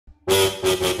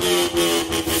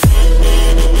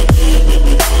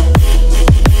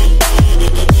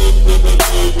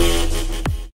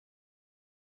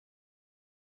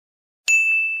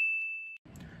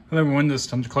Hello everyone, this is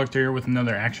Tons Collector here with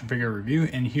another action figure review,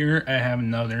 and here I have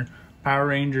another Power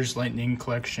Rangers Lightning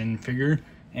Collection figure,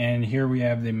 and here we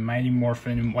have the Mighty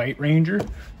Morphin White Ranger.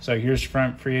 So here's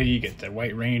front for you, you get the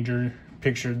White Ranger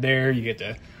pictured there, you get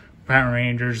the Power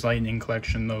Rangers Lightning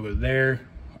Collection logo there,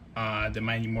 the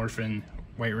Mighty Morphin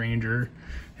White Ranger,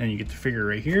 and you get the figure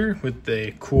right here with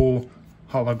the cool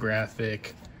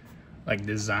holographic like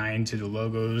design to the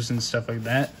logos and stuff like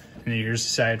that. And then here's the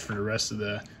side for the rest of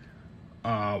the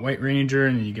White Ranger,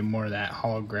 and then you get more of that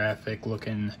holographic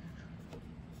looking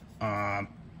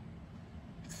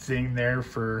thing there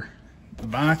for the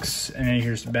box. And then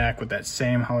here's the back with that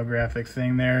same holographic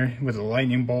thing there with a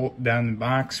lightning bolt down the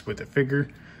box with the figure.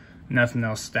 Nothing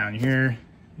else down here.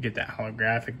 You get that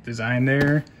holographic design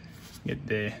there. You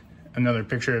get another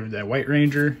picture of the White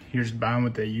Ranger. Here's the bottom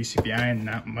with the UCPI, and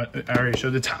not much. I already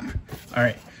showed the top. All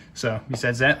right, so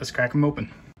besides that, let's crack them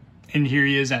open. And here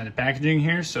he is out of the packaging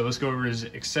here. So let's go over his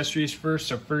accessories first.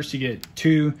 So first you get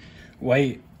two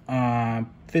white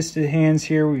fisted hands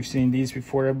here. We've seen these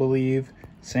before, I believe.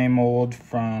 Same old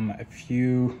from a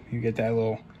few. You get that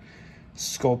little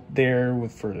sculpt there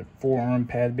for the forearm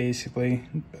pad basically,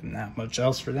 but not much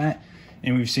else for that.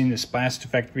 And we've seen this blast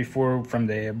effect before from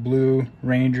the Blue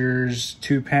Rangers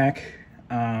 2-pack.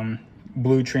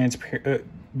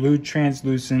 Blue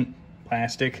translucent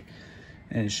plastic.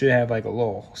 And it should have like a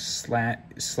little slant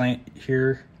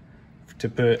here to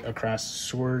put across the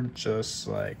sword, just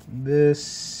like this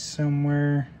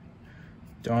somewhere.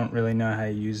 Don't really know how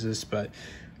to use this, but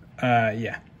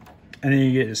yeah. And then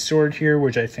you get a sword here,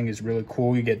 which I think is really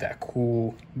cool. You get that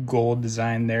cool gold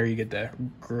design there. You get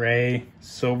that gray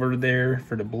silver there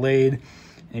for the blade.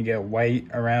 And you get white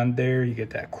around there. You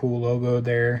get that cool logo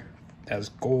there. That's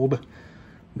gold.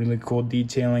 Really cool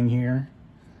detailing here.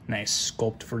 Nice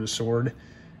sculpt for the sword.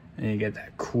 And you get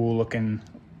that cool looking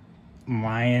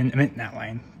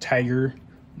tiger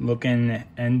looking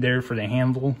end there for the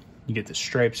handle. You get the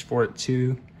stripes for it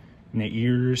too, and the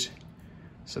ears.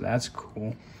 So that's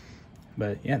cool.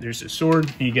 But yeah, there's a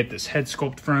sword, and you get this head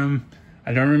sculpt from.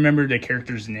 I don't remember the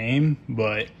character's name,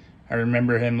 but I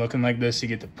remember him looking like this. You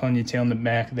get the ponytail in the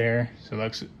back there. So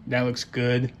that looks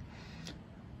good.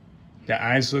 The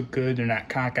eyes look good. They're not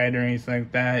cockeyed or anything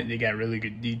like that. They got really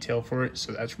good detail for it,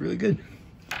 so that's really good.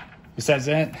 Besides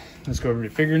that, let's go over the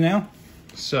figure now.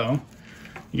 So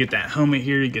you get that helmet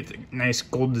here. You get the nice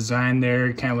gold design there.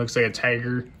 It kind of looks like a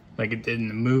tiger, like it did in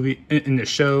the movie, in the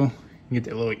show. You get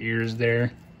the little ears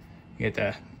there. You get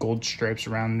the gold stripes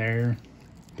around there.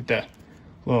 Get the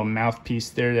little mouthpiece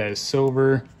there that is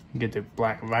silver. You get the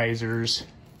black visors,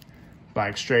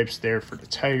 black stripes there for the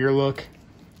tiger look.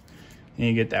 And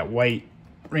you get that White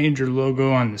Ranger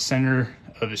logo on the center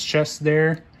of his chest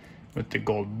there with the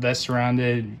gold vest around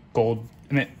it,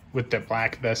 with the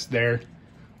black vest there,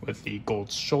 with the gold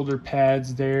shoulder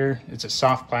pads there. It's a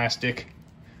soft plastic,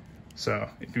 so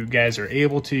if you guys are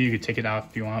able to, you could take it off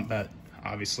if you want, but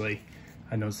obviously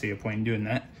I don't see a point in doing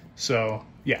that. So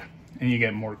yeah, and you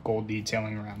get more gold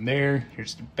detailing around there.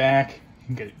 Here's the back.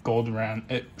 You get gold around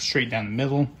it, straight down the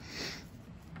middle.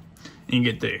 And you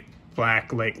get the black,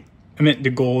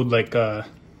 the gold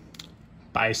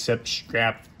bicep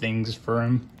strap things for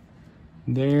him.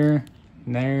 There,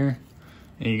 and there.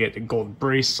 And you get the gold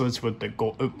bracelets with the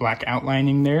gold black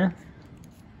outlining there.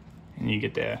 And you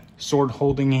get the sword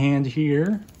holding hand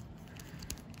here.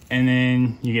 And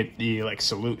then you get the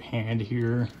salute hand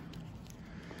here.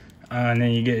 And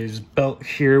then you get his belt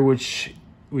here, which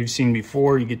we've seen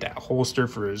before. You get that holster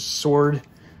for his sword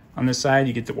on the side.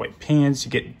 You get the white pants. You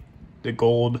get the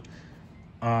gold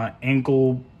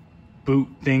ankle boot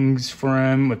things for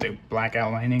him with the black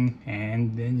outlining.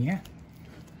 And then yeah.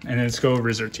 And then let's go over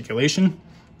his articulation.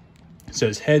 So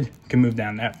his head can move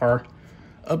down that far,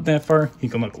 up that far. He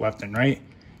can look left and right.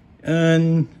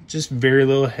 And just very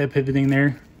little head pivoting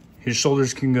there. His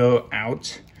shoulders can go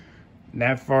out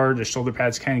that far. The shoulder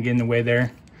pads kind of get in the way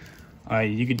there.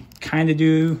 You could kind of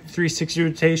do 360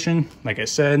 rotation. Like I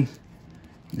said,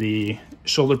 the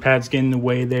shoulder pads get in the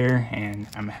way there, and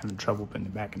I'm having trouble putting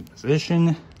it back in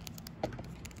position.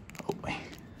 Oh boy.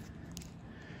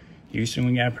 Houston,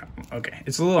 we got a problem. Okay,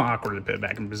 it's a little awkward to put it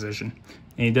back in position.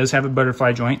 And he does have a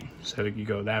butterfly joint, so you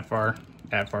go that far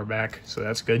back, so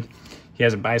that's good. He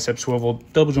has a bicep swivel,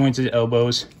 double jointed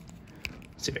elbows.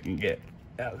 Let's see if I can get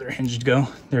out of there, hinge to go.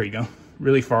 There you go,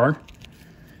 really far.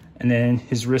 And then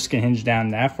his wrist can hinge down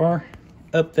that far,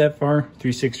 up that far,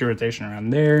 360 rotation around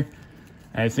there.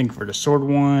 And I think for the sword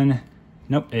one,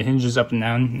 nope, it hinges up and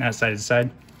down, not side to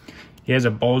side. He has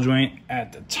a ball joint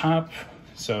at the top,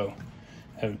 so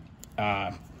a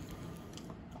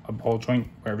ball joint,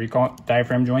 whatever you call it,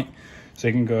 diaphragm joint. So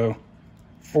you can go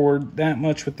forward that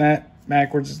much with that,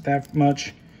 backwards is that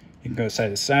much. You can go side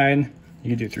to side. You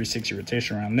can do 360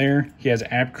 rotation around there. He has an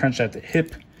ab crunch at the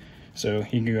hip, so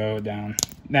he can go down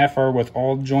that far with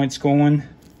all joints going.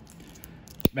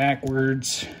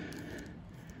 Backwards,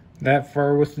 that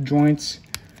far with the joints.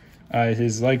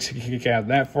 His legs can kick out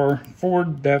that far.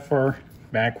 Forward, that far.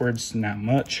 Backwards, not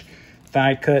much.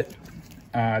 Thigh cut,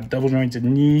 double jointed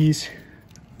knees.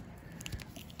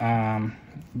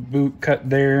 Boot cut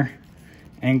there.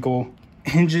 Ankle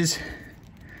hinges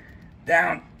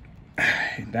down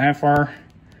that far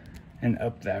and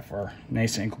up that far.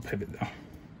 Nice ankle pivot though.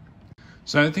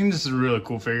 So I think this is a really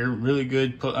cool figure. Really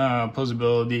good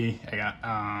posability. I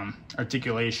got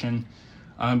articulation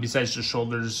besides the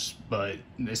shoulders, but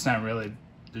it's not really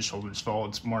the shoulders' fault.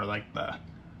 It's more like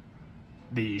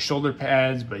the shoulder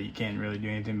pads, but you can't really do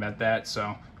anything about that.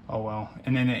 So oh well.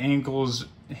 And then the ankles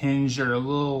hinge are a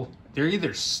little, they're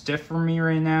either stiff for me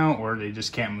right now or they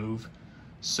just can't move.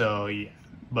 So yeah,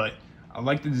 but I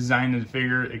like the design of the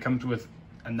figure. It comes with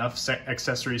enough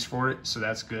accessories for it, so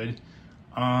that's good.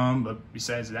 But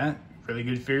besides that, really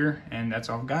good figure, and that's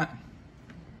all I've got.